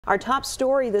Our top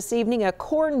story this evening, a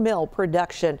corn mill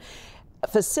production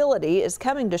facility is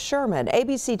coming to Sherman.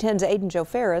 ABC 10's Aiden Joe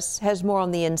Ferris has more on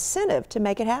the incentive to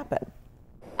make it happen.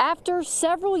 After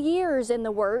several years in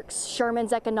the works,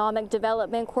 Sherman's Economic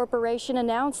Development Corporation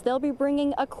announced they'll be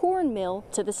bringing a corn mill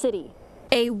to the city.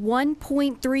 A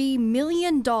 $1.3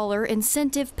 million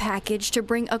incentive package to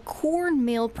bring a corn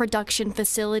mill production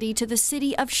facility to the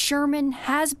city of Sherman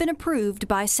has been approved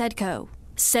by SEDCO.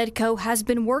 SEDCO has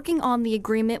been working on the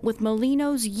agreement with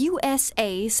Molinos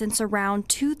USA since around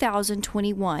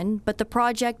 2021, but the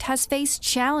project has faced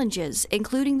challenges,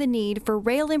 including the need for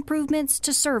rail improvements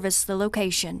to service the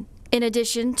location. In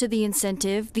addition to the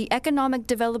incentive, the economic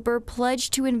developer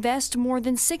pledged to invest more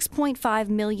than $6.5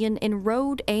 million in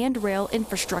road and rail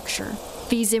infrastructure.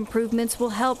 These improvements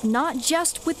will help not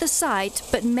just with the site,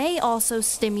 but may also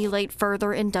stimulate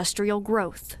further industrial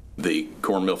growth. The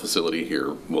corn mill facility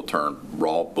here will turn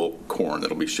raw bulk corn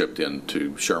that'll be shipped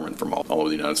into Sherman from all over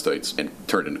the United States and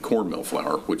turned into corn mill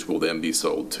flour, which will then be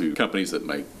sold to companies that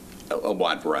make a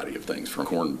wide variety of things, from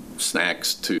corn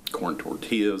snacks to corn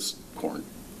tortillas, corn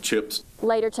chips.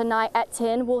 Later tonight at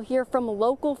 10, we'll hear from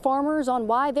local farmers on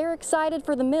why they're excited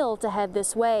for the mill to head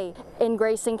this way. In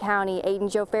Grayson County,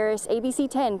 Aiden Joe Ferris, ABC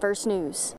 10 First News.